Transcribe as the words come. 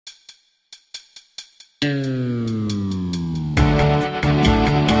Hey,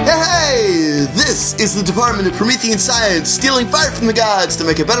 this is the Department of Promethean Science, stealing fire from the gods to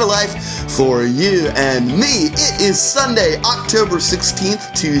make a better life for you and me. It is Sunday, October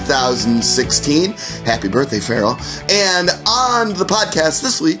 16th, 2016. Happy birthday, Farrell. And on the podcast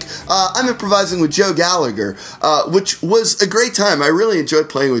this week, I'm improvising with Joe Gallagher, which was a great time. I really enjoyed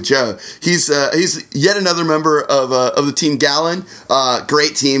playing with Joe. He's yet another member of the team Gallagher.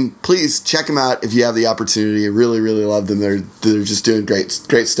 Great team. Please check him out if you have the opportunity. I really, really love them. They're just doing great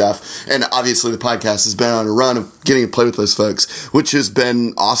stuff. And obviously the podcast has been on a run of getting to play with those folks, which has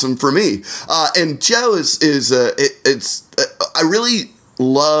been awesome for me. And Joe I really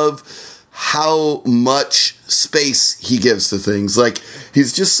love how much space he gives to things. Like,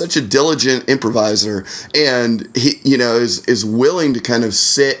 he's just such a diligent improviser, and he, is willing to kind of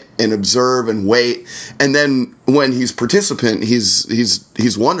sit and observe and wait. And then when he's participant,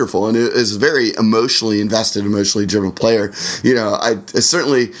 he's wonderful and is a very emotionally invested, emotionally driven player. I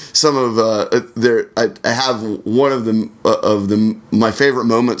certainly I have one of my favorite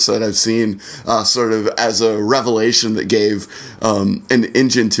moments that I've seen, sort of as a revelation that gave an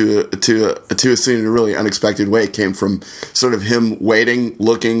engine to a scene in a really unexpected way. It came from sort of him waiting,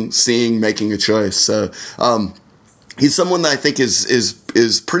 looking, seeing, making a choice. So he's someone that I think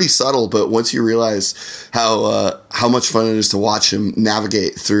is pretty subtle, but once you realize how much fun it is to watch him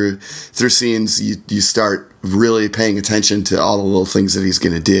navigate through scenes, you start really paying attention to all the little things that he's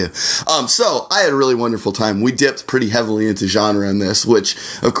going to do. So I had a really wonderful time. We dipped pretty heavily into genre in this, which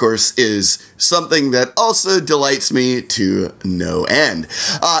of course is something that also delights me to no end.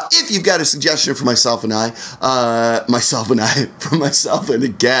 If you've got a suggestion for myself and a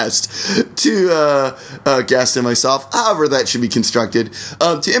guest and myself, however that should be constructed,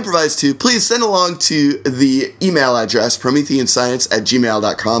 to improvise to, please send along to the email address,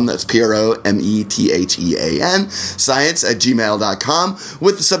 prometheanscience@gmail.com. That's PROMETHEAN, science@gmail.com,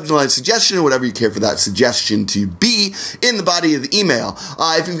 with the subject line suggestion or whatever you care for that suggestion to be in the body of the email.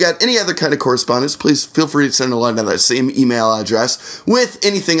 If you've got any other kind of correspondence, please feel free to send along to that same email address with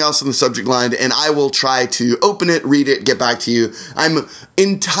anything else in the subject line, and I will try to open it, read it, get back to you. I'm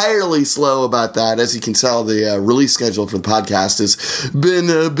entirely slow about that. As you can tell, the release schedule for the podcast has been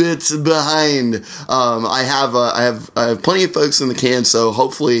a bit behind. I have plenty of folks in the can, so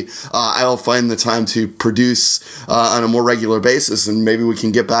hopefully I'll find the time to produce on a more regular basis, and maybe we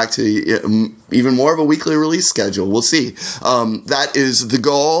can get back to even more of a weekly release schedule. We'll see. That is the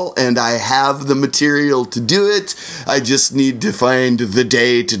goal, and I have the material to do it. I just need to find the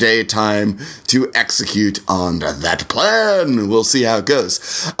day-to-day time to execute on that plan. We'll see how it goes.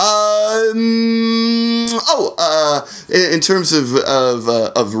 In terms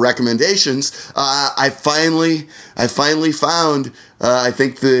of recommendations, I finally found I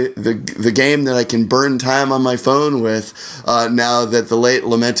think the game that I can burn time on my phone with, now that the late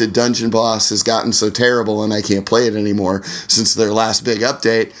lamented dungeon boss has gotten so terrible and I can't play it anymore since their last big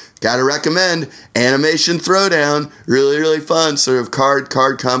update. Gotta recommend Animation Throwdown. Really, really fun sort of card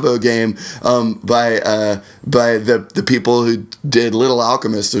combo game by the people who did Little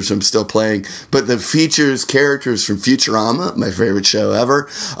Alchemist, which I'm still playing. But the features characters from Futurama, my favorite show ever.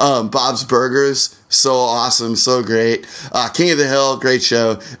 Bob's Burgers, so awesome, so great. King of the Hill, great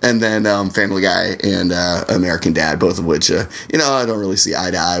show. And then Family Guy and American Dad, both of which, I don't really see eye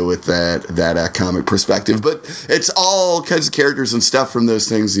to eye with that comic perspective. But it's all kinds of characters and stuff from those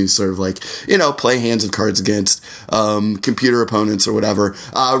things you sort of like, play hands of cards against computer opponents or whatever.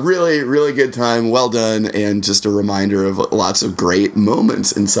 Really, really good time. Well done. And just a reminder of lots of great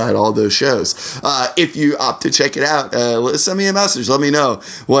moments inside all those shows. If you opt to check it out, send me a message. Let me know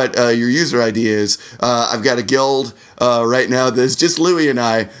what your user ID is. I've got a guild right now that's just Louie and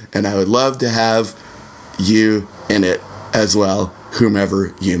I would love to have you in it as well,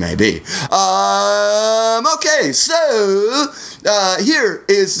 whomever you may be. Okay, so here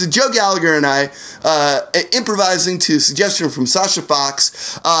is Joe Gallagher and I improvising to a suggestion from Sasha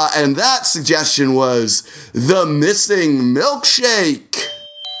Fox, and that suggestion was The Missing Milkshake.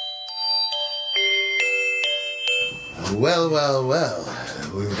 Well.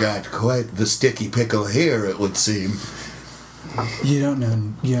 We've got quite the sticky pickle here, it would seem. You don't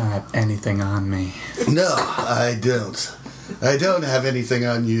have anything on me. No, I don't. I don't have anything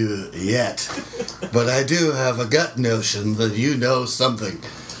on you yet. But I do have a gut notion that you know something.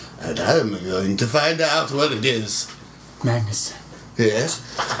 And I'm going to find out what it is. Magnus. Yes?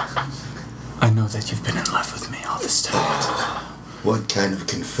 I know that you've been in love with me all this time. What kind of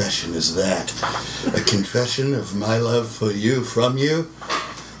confession is that? A confession of my love for you from you?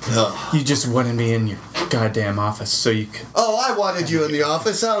 No. You just wanted me in your goddamn office so you can... Oh, I wanted you in the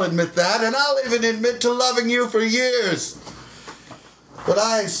office, I'll admit that, and I'll even admit to loving you for years. But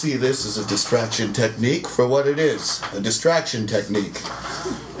I see this as a distraction technique for what it is. A distraction technique.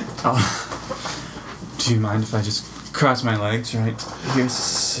 Oh. Do you mind if I just cross my legs right here?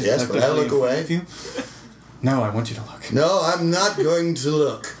 Yes, but I look away. You? No, I want you to look. No, I'm not going to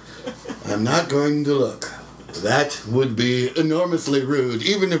look. I'm not going to look. That would be enormously rude,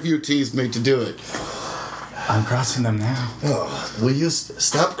 even if you teased me to do it. I'm crossing them now. Oh, will you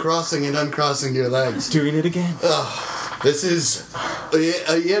stop crossing and uncrossing your legs? Doing it again. Oh, this is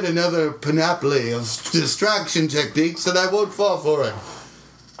yet another panoply of distraction techniques, and I won't fall for it.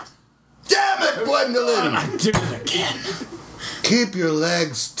 Damn it, Gwendolyn! I do it again. Keep your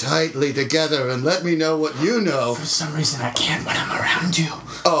legs tightly together and let me know what you know. For some reason I can't when I'm around you.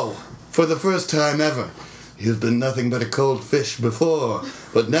 Oh, for the first time ever. You've been nothing but a cold fish before,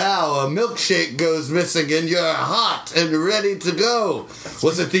 but now a milkshake goes missing and you're hot and ready to go.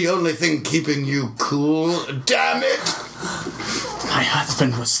 Was it the only thing keeping you cool? Damn it! My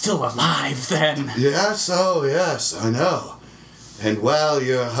husband was still alive then. Yes, oh yes, I know. And while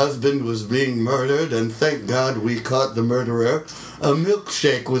your husband was being murdered, and thank God we caught the murderer, a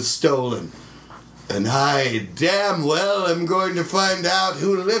milkshake was stolen. And I damn well am going to find out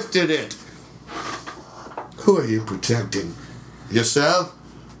who lifted it. Who are you protecting? Yourself?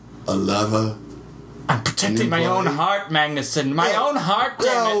 A lover? I'm protecting my own heart, Magnuson. My own heart,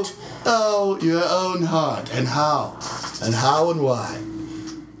 damn it. Oh, your own heart. And how? And how and why?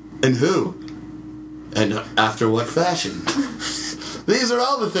 And who? And after what fashion? These are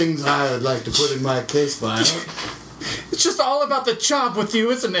all the things I would like to put in my case file. It's just all about the job with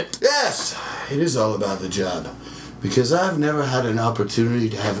you, isn't it? Yes, it is all about the job. Because I've never had an opportunity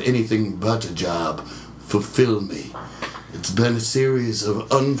to have anything but a job fulfill me. It's been a series of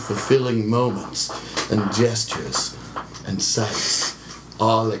unfulfilling moments and gestures and sights,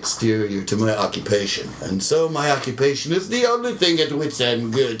 all exterior to my occupation. And so my occupation is the only thing at which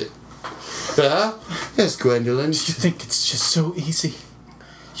I'm good. Huh? Yes, Gwendolyn. You think it's just so easy?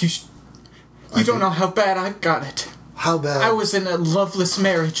 You don't know how bad I've got it. How bad? I was in a loveless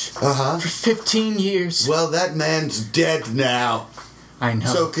marriage for 15 years. Well, that man's dead now. I know.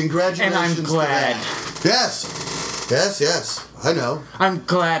 So congratulations. And I'm glad. To that. Yes, I know. I'm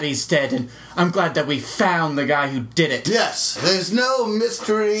glad he's dead, and I'm glad that we found the guy who did it. Yes, there's no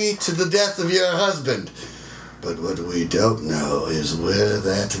mystery to the death of your husband. But what we don't know is where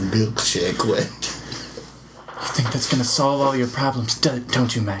that milkshake went. You think that's going to solve all your problems,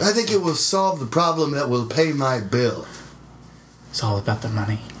 don't you, Max? I think it will solve the problem that will pay my bill. It's all about the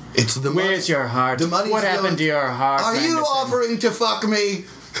money. It's the money. Where's your heart? The money's what happened to your heart, Are you offering to fuck me?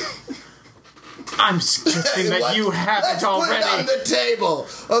 I'm suggesting that you haven't already. Let's put it on the table,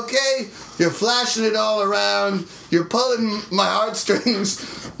 okay? You're flashing it all around. You're pulling my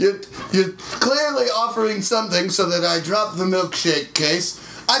heartstrings. You're clearly offering something so that I drop the milkshake case.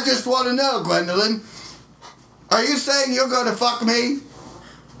 I just want to know, Gwendolyn. Are you saying you're going to fuck me?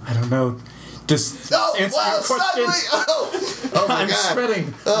 I don't know. Just answer your question. Suddenly, oh my I'm God.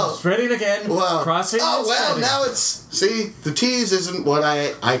 spreading. Oh. I'm spreading again. Well, Crossing. oh, well, spreading. now it's... See, the tease isn't what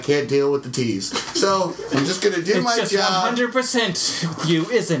I can't deal with the tease. So, I'm just going to do my it's job. just 100% with you,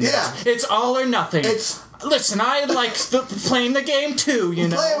 isn't Yeah. it? It's all or nothing. Listen, I like playing the game too, you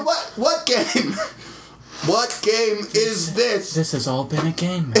know. Playing what? What game? What game is this? This has all been a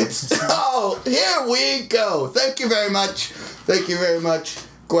game. Oh, here we go. Thank you very much.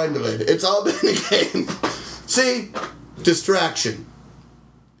 Gwendolyn. It's all been a game. See? Distraction.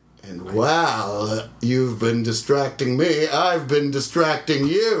 And while you've been distracting me, I've been distracting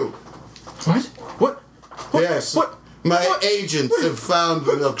you. What? Yes. My agents have found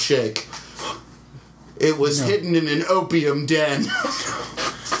the milkshake. It was hidden in an opium den. You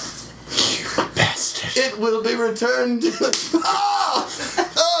bastard. It will be returned.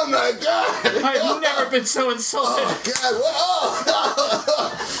 Oh my God! I've never been so insulted. Oh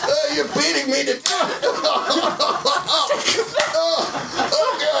God! Oh, you're beating me to death. Oh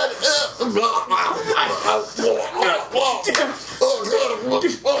God! Oh,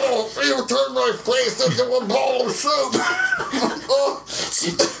 you turned my face into a bowl of soup.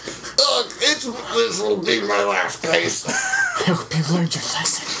 This will be my last case. I hope you learned your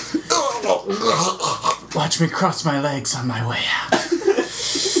lesson. Watch me cross my legs on my way out.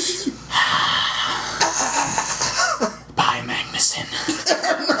 Bye, Magnuson.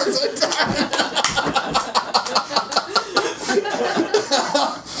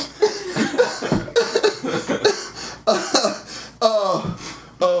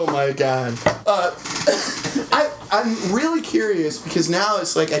 Oh my God. I'm really curious because now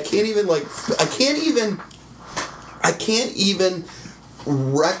it's like I can't even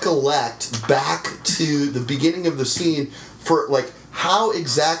recollect back to the beginning of the scene for like how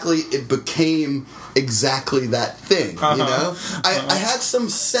exactly it became exactly that thing. You know, I had some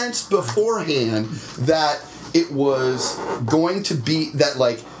sense beforehand that it was going to be that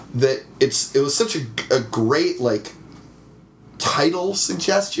like that it was such a great like title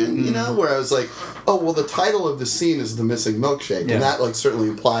suggestion, you know, where I was like, oh, well, the title of the scene is The Missing Milkshake, and that like certainly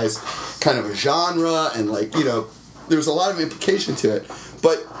implies kind of a genre, and like, you know, there's a lot of implication to it,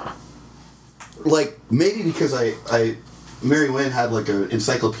 but like maybe because I Mary Wynn had like an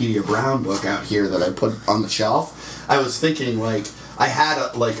Encyclopedia Brown book out here that I put on the shelf. I was thinking like I had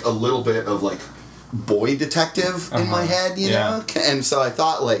a little bit of like boy detective in my head, you know, and so I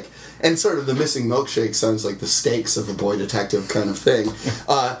thought like. And sort of The Missing Milkshake sounds like the stakes of a boy detective kind of thing.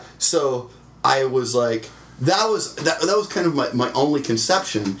 So I was like, that was kind of my only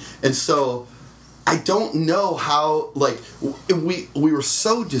conception. And so I don't know how, like, we were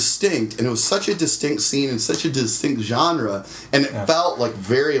so distinct, and it was such a distinct scene and such a distinct genre, and it felt like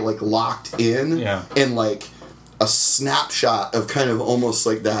very like locked in and like a snapshot of kind of almost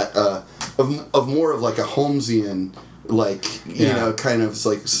like that of more of like a Holmesian, like, you know, kind of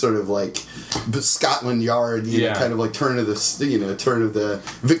like sort of like Scotland Yard, you know, kind of like turn of the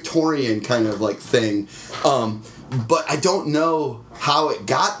Victorian kind of like thing. But I don't know how it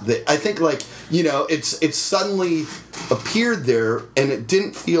got there. I think like, you know, it suddenly appeared there, and it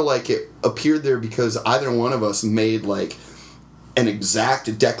didn't feel like it appeared there because either one of us made like an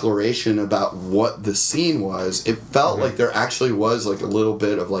exact declaration about what the scene was. It felt like there actually was like a little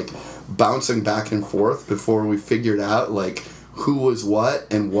bit of like bouncing back and forth before we figured out like who was what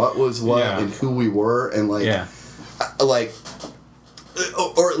and what was what and who we were, and like like,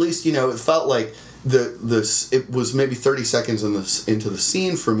 or at least, you know, it felt like it was maybe 30 seconds into the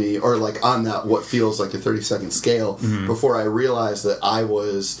scene for me, or like on that what feels like a 30-second scale before I realized that I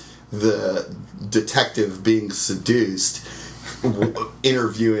was the detective being seduced,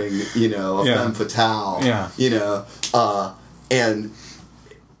 interviewing, you know, a femme fatale, you know,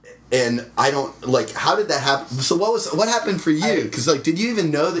 and I don't, like, how did that happen? So what happened for you? Because, like, did you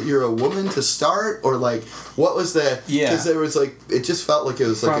even know that you're a woman to start? Or, like, what was the... Because there was, like, it just felt like it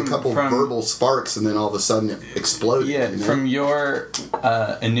was, like, a couple verbal sparks, and then all of a sudden it exploded. Yeah, you know? From your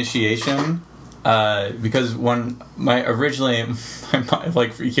initiation, because when originally,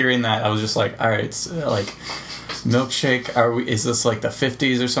 like, hearing that, I was just like, all right, it's, like... Milkshake, is this like the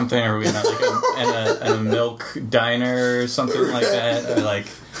 50s or something? Are we in a milk diner or something like that? Or like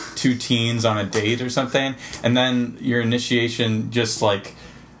two teens on a date or something? And then your initiation just like,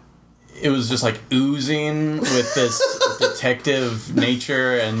 it was just like oozing with this detective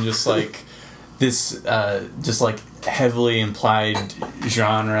nature and just like this just like heavily implied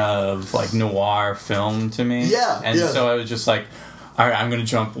genre of like noir film to me. So I was just like, all right, I'm going to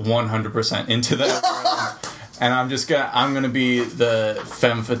jump 100% into that. And I'm gonna be the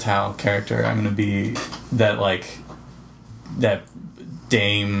femme fatale character. I'm gonna be that like that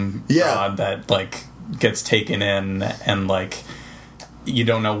dame god that like gets taken in, and like you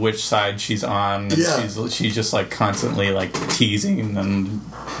don't know which side she's on. And she's just like constantly like teasing and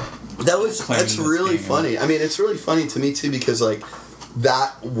that's really funny. I mean, it's really funny to me too, because like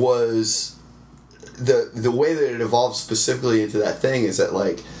that was the way that it evolved specifically into that thing is that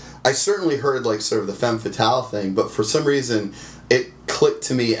like. I certainly heard like sort of the femme fatale thing, but for some reason it clicked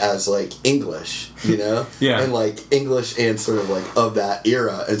to me as like English, you know, and like English and sort of like of that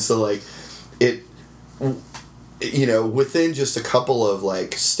era, and so like it, you know, within just a couple of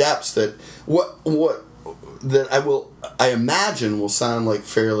like steps that I imagine will sound like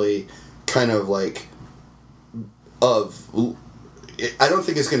fairly kind of like I don't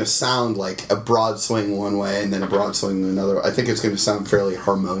think it's going to sound like a broad swing one way and then a broad swing another. I think it's going to sound fairly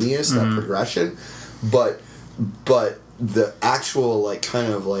harmonious, that progression. But the actual like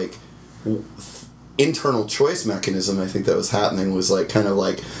kind of like internal choice mechanism I think that was happening was like kind of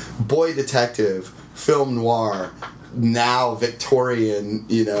like boy detective, film noir, now Victorian,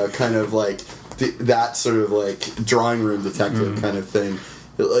 you know, kind of like that sort of like drawing room detective kind of thing.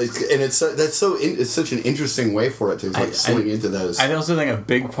 And it's such an interesting way for it to like swing into those. I also think a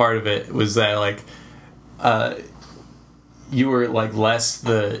big part of it was that like you were like less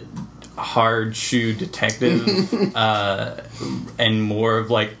the hard shoe detective and more of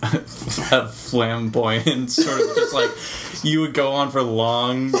like a flamboyant sort of just like you would go on for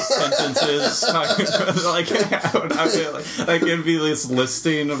long sentences, talking about, like it'd be this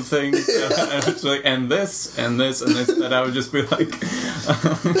listing of things, and it's like, and this, and this, and this, and I would just be like,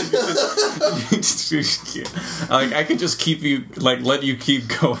 like I could just keep you, like, let you keep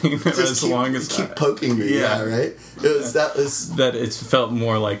going as long as keep poking me. Yeah, right. It felt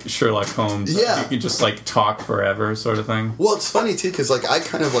more like Sherlock Holmes. Yeah, you could just like talk forever, sort of thing. Well, it's funny too because like I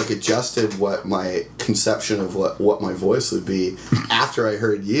kind of like adjusted what my conception of what my voice would be after I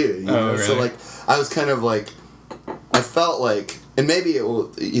heard you. You know? Really? So like I was kind of like I felt like, and maybe it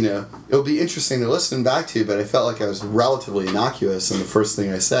will it'll be interesting to listen back to, but I felt like I was relatively innocuous in the first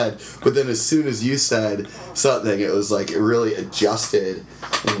thing I said. But then as soon as you said something, it was like it really adjusted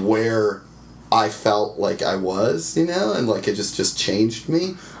where I felt like I was, and like it just changed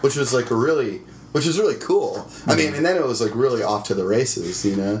me, which was really cool. I mean, and then it was like really off to the races,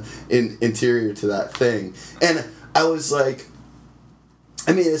 interior to that thing. And I was like,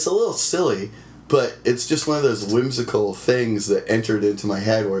 I mean, it's a little silly, but it's just one of those whimsical things that entered into my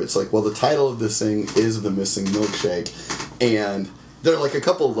head where it's like, well, the title of this thing is The Missing Milkshake, and there are like a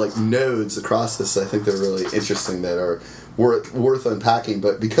couple of like nodes across this I think they're really interesting that are worth unpacking,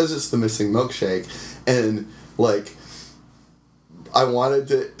 but because it's The Missing Milkshake, and like I wanted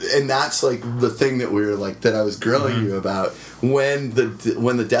to, and that's like the thing that we were like that I was grilling you about when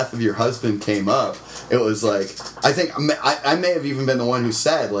the death of your husband came up. It was like I think I may have even been the one who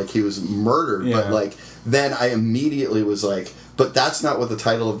said like he was murdered, but like then I immediately was like, but that's not what the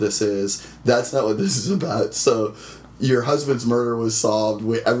title of this is. That's not what this is about. So your husband's murder was solved.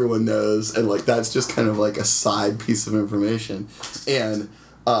 Everyone knows, and like that's just kind of like a side piece of information, and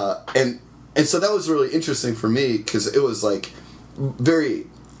so that was really interesting for me because it was like very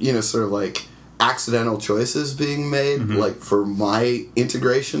sort of like accidental choices being made like for my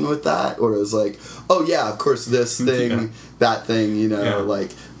integration with that, or it was like, oh yeah, of course this thing, that thing, like,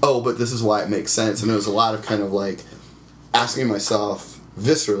 oh, but this is why it makes sense, and it was a lot of kind of like asking myself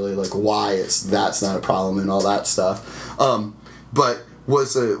viscerally like why that's not a problem and all that stuff. But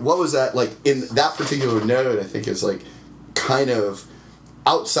what was that like in that particular node? I think is like kind of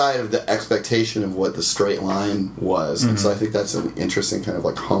outside of the expectation of what the straight line was, and so I think that's an interesting kind of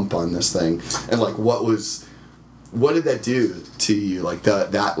like hump on this thing. And like what did that do to you, like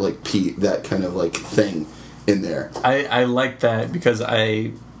that like that kind of like thing in there? I like that because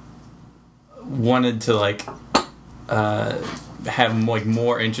I wanted to like have like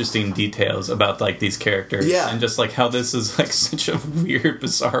more interesting details about like these characters, and just like how this is like such a weird,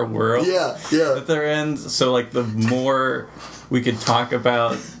 bizarre world that they're in. So like the more we could talk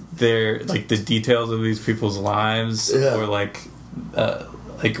about their like the details of these people's lives, or like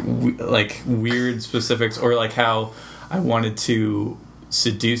weird specifics, or like how I wanted to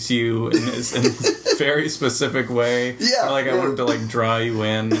seduce you in this very specific way. Yeah, or like I wanted to like draw you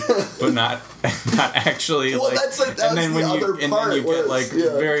in, but not actually. Well, like, that's and then when you get like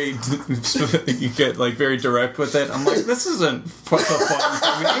very, you get like very direct with it. I'm like, this isn't fun for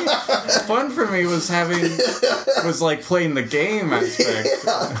me. Fun for me was like playing the game aspect.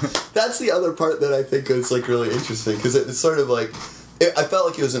 Yeah. That's the other part that I think is like really interesting because it's sort of like I felt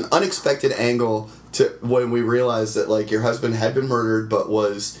like it was an unexpected angle to when we realized that like your husband had been murdered, but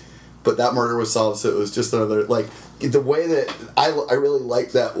that murder was solved, so it was just another like the way that I really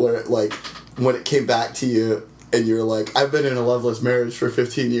liked that where it, like when it came back to you and you're like, I've been in a loveless marriage for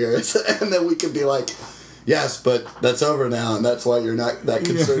 15 years, and then we could be like, yes, but that's over now, and that's why you're not that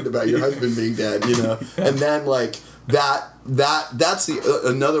concerned about your husband being dead, and then like that's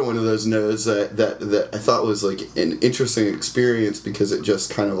another one of those nodes that I thought was like an interesting experience because it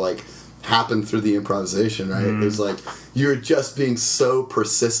just kind of like happened through the improvisation, right? It's like you're just being so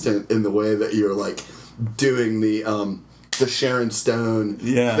persistent in the way that you're like doing the Sharon Stone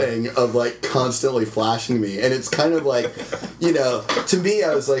thing of like constantly flashing me, and it's kind of like to me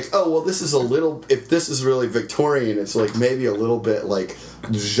I was like, oh well, this is a little, if this is really Victorian, it's like maybe a little bit like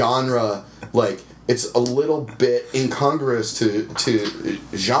genre, like it's a little bit incongruous to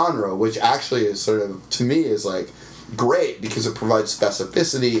genre, which actually is sort of, to me, is like great because it provides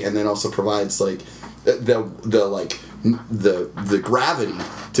specificity and then also provides like the gravity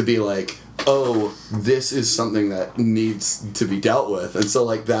to be like, oh, this is something that needs to be dealt with. And so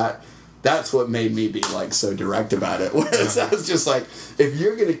like that's what made me be like so direct about it. Whereas I was just like, if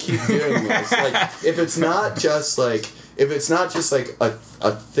you're gonna keep doing this, like if it's not just like a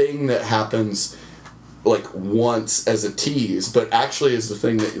thing that happens like once as a tease, but actually is the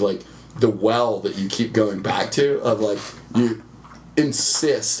thing that like the well that you keep going back to of like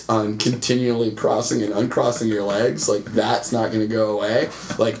insist on continually crossing and uncrossing your legs, like, that's not going to go away.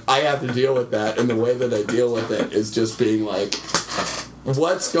 Like, I have to deal with that, and the way that I deal with it is just being like,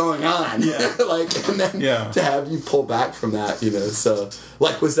 what's going on? Yeah. Like, and then to have you pull back from that, you know. So,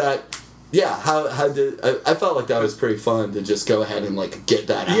 like, was that? Yeah. How did I felt like that was pretty fun to just go ahead and like get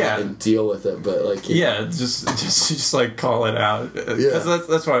that out and deal with it, but like just like call it out. Because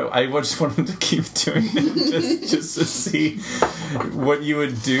that's why I just wanted to keep doing it, just to see what you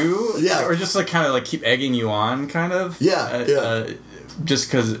would do, or just like kind of like keep egging you on, kind of, just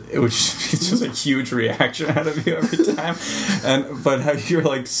because it would just be just a huge reaction out of you every time, but how you're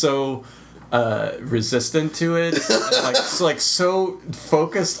like so resistant to it, and so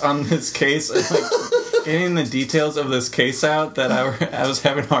focused on this case, and like getting the details of this case out that I was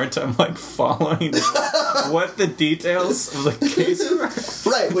having a hard time like following what the details of the case were.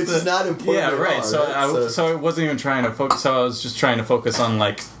 Right, which is not important. Yeah, right. So I wasn't even trying to focus. So I was just trying to focus on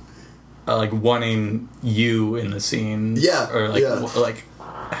like wanting you in the scene, or like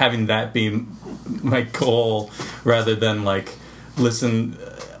having that be my goal rather than like listen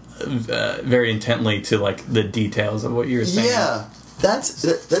very intently to like the details of what you're saying. Yeah,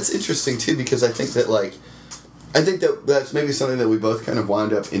 that's interesting too, because I think that's maybe something that we both kind of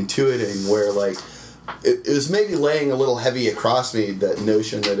wound up intuiting, where like it was maybe laying a little heavy across me, that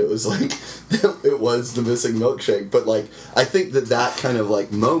notion that it was like it was the missing milkshake, but like I think that kind of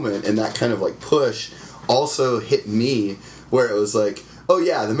like moment and that kind of like push also hit me, where it was like, oh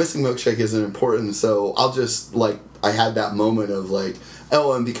yeah, the missing milkshake isn't important, so I'll just like, I had that moment of like,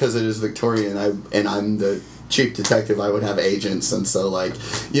 oh, and because it is Victorian, and I'm the chief detective, I would have agents, and so like,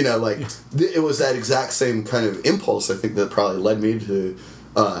 you know, like it was that exact same kind of impulse, I think, that probably led me to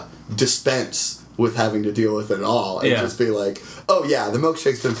dispense with having to deal with it all, and just be like, oh yeah, the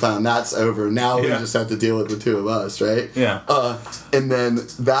milkshake's been found, that's over, now we just have to deal with the two of us, right? And then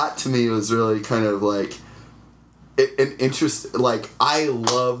that to me was really kind of like an interest. Like, I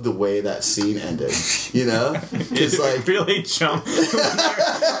love the way that scene ended, you know, because like really jumped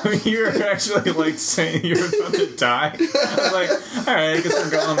when you were actually like saying you were about to die. I was like, all right, I guess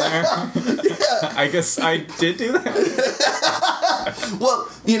I'm going there. I guess I did do that. Well,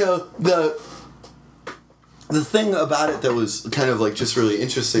 you know, the thing about it that was kind of like just really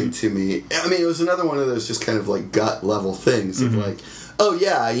interesting to me, I mean, it was another one of those just kind of like gut level things of like, oh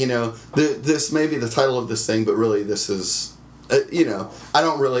yeah, you know, this may be the title of this thing, but really this is, you know, I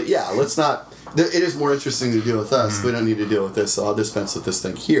don't really, let's not, it is more interesting to deal with us, we don't need to deal with this, so I'll dispense with this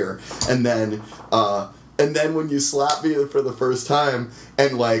thing here. And then when you slap me for the first time,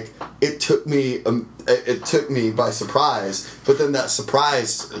 and like, it took me by surprise, but then that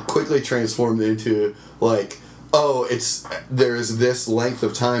surprise quickly transformed into like, oh, there's this length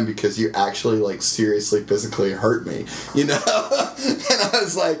of time because you actually like seriously physically hurt me, you know? And I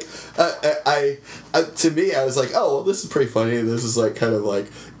was like, to me, I was like, oh, well, this is pretty funny. This is like kind of like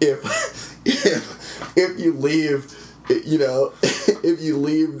if you leave, you know, if you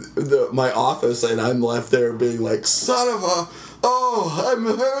leave my office and I'm left there being like, son of a, oh, I'm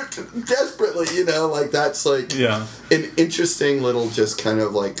hurt desperately, you know, like that's like an interesting little just kind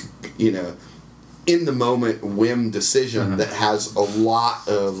of like, you know, in the moment whim decision that has a lot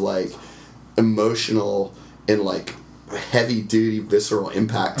of like emotional and like heavy duty visceral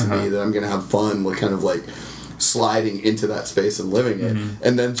impact to me, that I'm gonna have fun with kind of like sliding into that space and living it.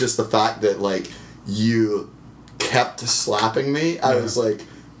 And then just the fact that like you kept slapping me, I was like,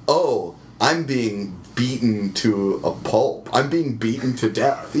 oh, I'm being beaten to a pulp, I'm being beaten to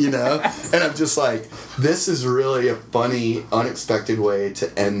death, you know? And I'm just like, this is really a funny, unexpected way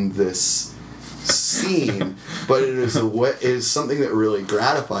to end this scene, but it is something that really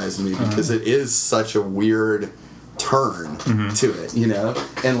gratifies me, because it is such a weird turn to it, you know?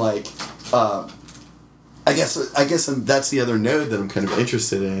 And like, I guess that's the other node that I'm kind of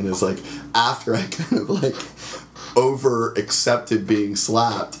interested in, is like, after I kind of like over accepted being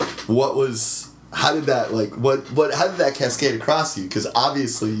slapped, how did that cascade across you? Because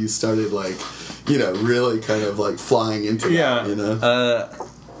obviously you started like, you know, really kind of like flying into that, you know?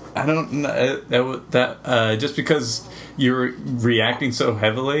 I don't know that just because you're reacting so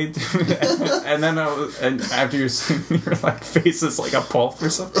heavily, and then after you're saying your like face is like a pulp or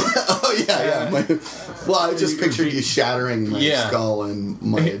something. Oh yeah. Well, I just pictured you shattering my skull and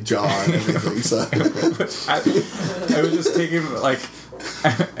my jaw and everything. So I was just thinking like,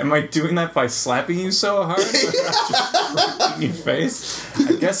 am I doing that by slapping you so hard? Just breaking your face?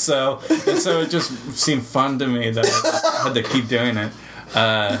 I guess so. And so it just seemed fun to me that I had to keep doing it.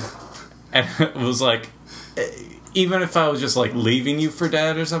 And it was like, even if I was just like leaving you for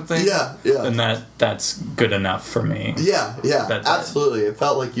dead or something, then that's good enough for me. Absolutely. It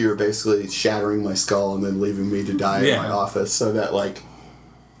felt like you were basically shattering my skull and then leaving me to die in my office, so that like,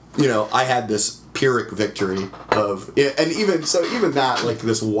 you know, I had this Pyrrhic victory of, and even that, like,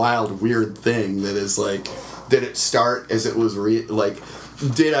 this wild weird thing that is like, did it start as it was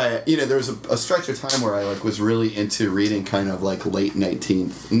did I, you know, there was a stretch of time where I like was really into reading kind of like late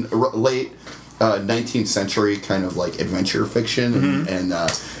 19th century kind of like adventure fiction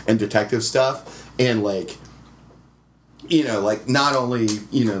and detective stuff, and like, you know, like not only,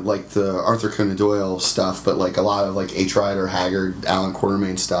 you know, like the Arthur Conan Doyle stuff, but like a lot of like H. Rider Haggard, Alan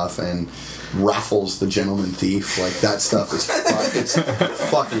Quatermain stuff, and Raffles the Gentleman Thief. Like that stuff is it's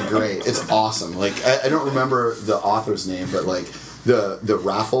fucking great. It's awesome. Like I don't remember the author's name, but like the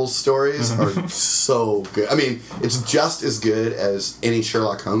Raffles stories are so good. I mean, it's just as good as any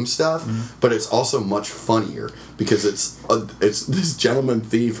Sherlock Holmes stuff, but it's also much funnier because it's this gentleman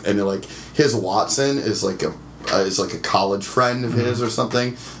thief, and like his Watson is like a college friend of his or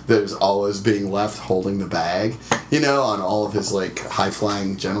something that is always being left holding the bag, you know, on all of his like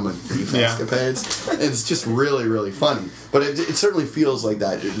high-flying gentleman thief escapades. And it's just really, really funny. But it certainly feels like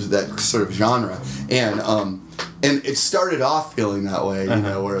that sort of genre. And it started off feeling that way, you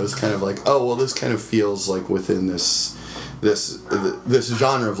know, where it was kind of like, oh, well, this kind of feels like within this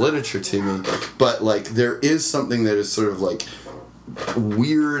genre of literature to me. But like there is something that is sort of like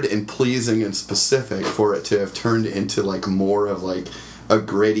weird and pleasing and specific for it to have turned into like more of like a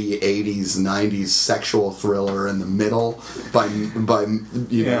gritty 80s 90s sexual thriller in the middle by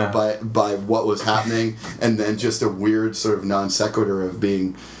what was happening, and then just a weird sort of non sequitur of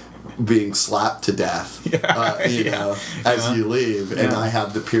being slapped to death you know, as you leave, and I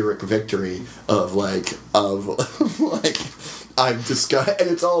have the Pyrrhic victory of like I've discovered, and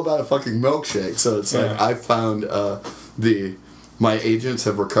it's all about a fucking milkshake, so it's like I found my agents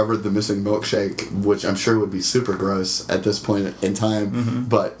have recovered the missing milkshake, which I'm sure would be super gross at this point in time,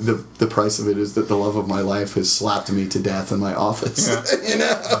 but the price of it is that the love of my life has slapped me to death in my office. You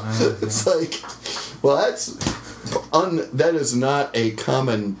know? It's like, well, that is not a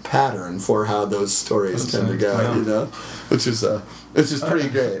common pattern for how those stories tend to go, you know? Which is pretty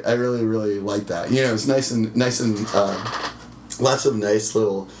great. I really, really like that. You know, it's nice and lots of nice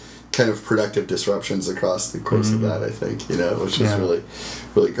little kind of productive disruptions across the course of that, I think, you know, which is really,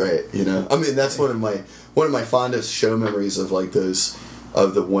 really great, you know. I mean, that's one of my fondest show memories of like those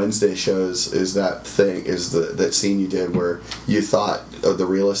of the Wednesday shows is that scene you did where you thought of the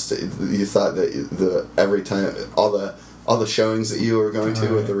real estate, you thought that every time all the showings that you were going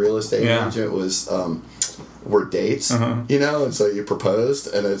to with the real estate agent was were dates, you know, and so you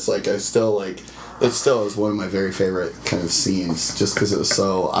proposed, and it's like it still is one of my very favorite kind of scenes, just because it was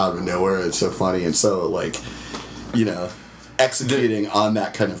so out of nowhere. It's so funny and so like, you know, executing on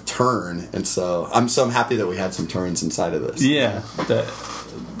that kind of turn. And so I'm happy that we had some turns inside of this. Yeah, that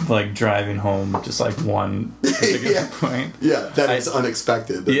like driving home, just like one particular point. Yeah, that is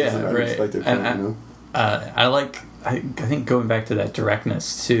unexpected. That is an unexpected point, and you know? I think going back to that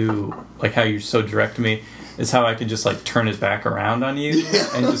directness too, like how you're so direct to me, is how I could just like turn it back around on you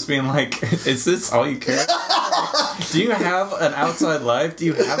and just being like, is this all you care about? Do you have an outside life? Do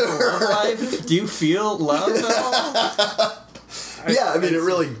you have a love life? Do you feel love at all? I mean, it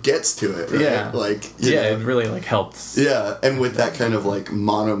really gets to it, right? Yeah. Like, it really like helps. Yeah, and with that kind of like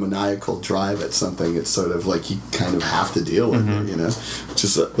monomaniacal drive at something, it's sort of like you kind of have to deal with it, you know, which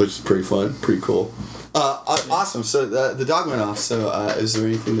is pretty fun, pretty cool. Awesome. So the dog went off. So is there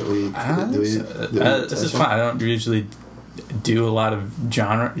anything that we? This is fun. I don't usually do a lot of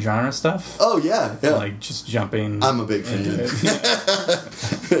genre stuff. Oh yeah. Like just jumping. I'm a big fan.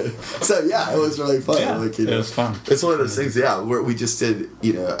 So it was really fun. Yeah, like, you know, it was fun. It's one of those things. Yeah, where we just did.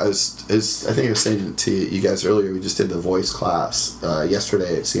 You know, I think I was saying to you guys earlier. We just did the voice class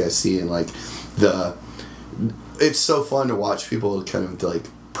yesterday at CIC, and like it's so fun to watch people kind of like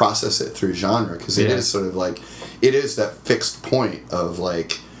process it through genre, because it is sort of like it is that fixed point of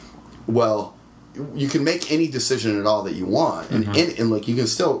like, well, you can make any decision at all that you want, and like you can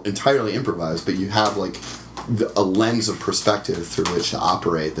still entirely improvise, but you have like a lens of perspective through which to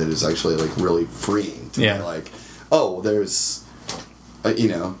operate that is actually like really freeing to be like, oh, there's you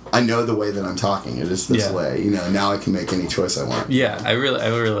know, I know the way that I'm talking. It is this way. You know, now I can make any choice I want. Yeah, I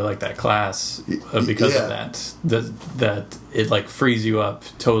really like that class because of that. That it like frees you up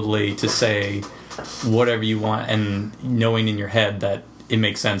totally to say whatever you want, and knowing in your head that it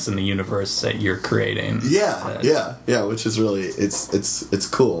makes sense in the universe that you're creating. Which is really it's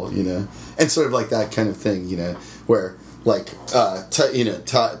cool, you know, and sort of like that kind of thing, you know, where talking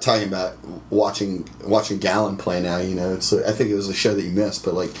about watching Gallon play now, it's I think it was a show that you missed,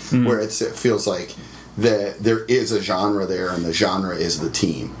 but like where it feels like there is a genre there, and the genre is the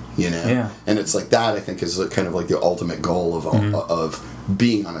team, and it's like that. I think is kind of like the ultimate goal of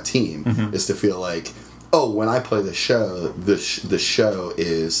being on a team is to feel like, oh, when I play the show, the show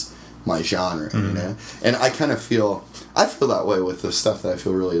is my genre, and I kind of feel that way with the stuff that I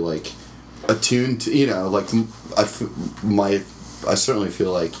feel really like attuned to, like I certainly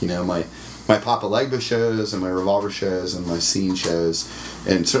feel like my Papa Legba shows and my Revolver shows and my Scene shows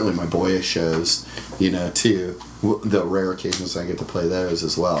and certainly my Boyish shows, too. The rare occasions I get to play those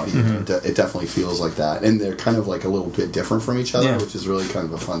as well, it definitely feels like that, and they're kind of like a little bit different from each other, which is really kind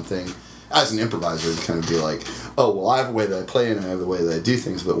of a fun thing as an improviser to kind of be like, oh, well, I have a way that I play and I have the way that I do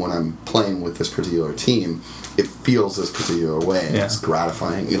things, but when I'm playing with this particular team, it feels this particular way, and it's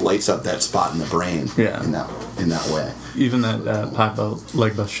gratifying. It lights up that spot in the brain in that way. Even that Papa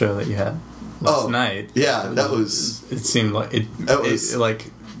Legba show that you had last night. Yeah, that was. It seemed like it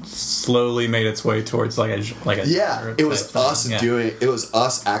like slowly made its way towards like a it was us doing. It was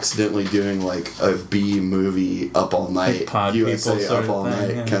us accidentally doing like a B movie Up All Night, like USA Up All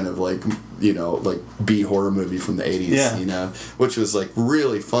Night, kind of like like B horror movie from the 80s, which was like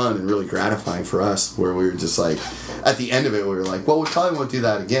really fun and really gratifying for us. Where we were just like, at the end of it, we were like, well, we probably won't do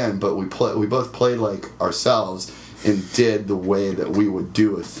that again, but we both played like ourselves and did the way that we would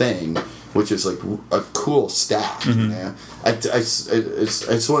do a thing, which is like a cool stack.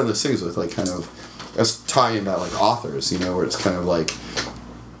 It's one of those things with like kind of us talking about like authors, where it's kind of like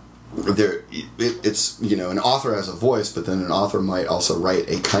it's an author has a voice, but then an author might also write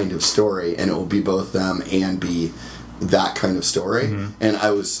a kind of story, and it will be both them and be that kind of story. And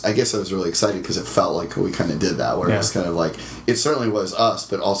I guess I was really excited because it felt like we kind of did that, where it was kind of like, it certainly was us,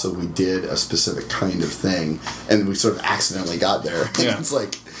 but also we did a specific kind of thing, and we sort of accidentally got there. It's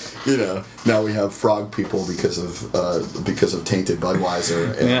like, now we have frog people because of tainted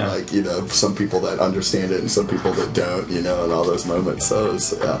Budweiser, and like, some people that understand it and some people that don't, and all those moments. So it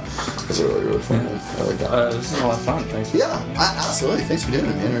was really, really fun. I like that. This is a lot of fun. Thanks. Yeah, absolutely. Thanks for doing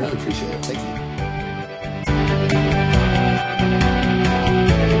it, man. I really appreciate it. Thank you.